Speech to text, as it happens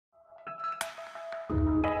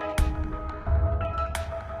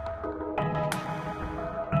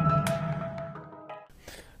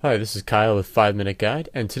Hi, this is Kyle with 5 Minute Guide,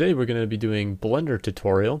 and today we're going to be doing Blender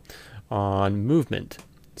tutorial on movement.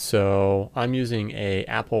 So I'm using a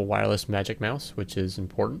Apple wireless Magic Mouse, which is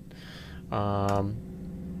important. Um,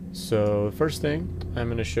 so the first thing I'm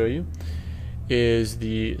going to show you is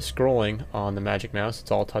the scrolling on the Magic Mouse. It's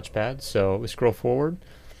all touchpad, so we scroll forward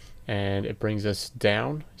and it brings us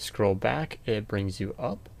down. Scroll back, it brings you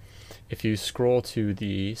up. If you scroll to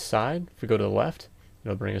the side, if we go to the left,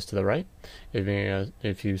 it'll bring us to the right.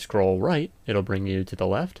 If you scroll right, it'll bring you to the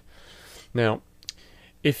left. Now,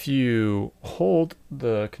 if you hold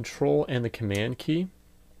the control and the command key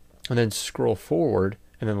and then scroll forward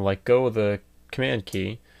and then let go of the command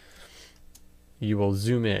key, you will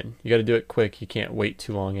zoom in. You got to do it quick. You can't wait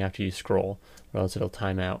too long after you scroll or else it'll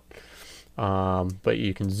time out. But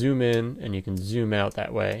you can zoom in and you can zoom out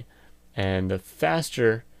that way. And the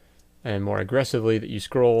faster and more aggressively that you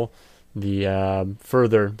scroll, the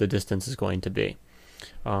further the distance is going to be.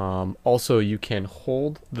 Also, you can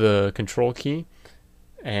hold the control key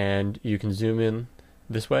and you can zoom in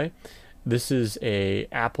this way. This is a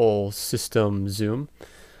Apple system zoom.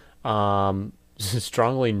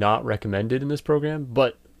 Strongly not recommended in this program,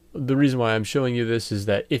 but the reason why I'm showing you this is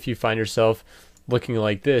that if you find yourself looking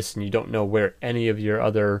like this and you don't know where any of your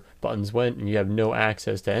other buttons went and you have no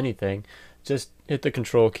access to anything, just hit the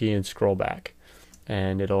control key and scroll back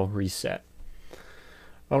and it'll reset.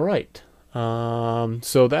 All right,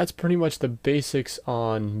 so that's pretty much the basics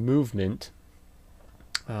on movement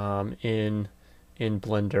in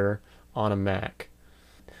Blender on a Mac.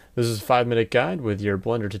 This is a 5 Minute Guide with your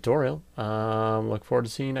Blender tutorial. Look forward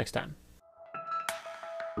to seeing you next time.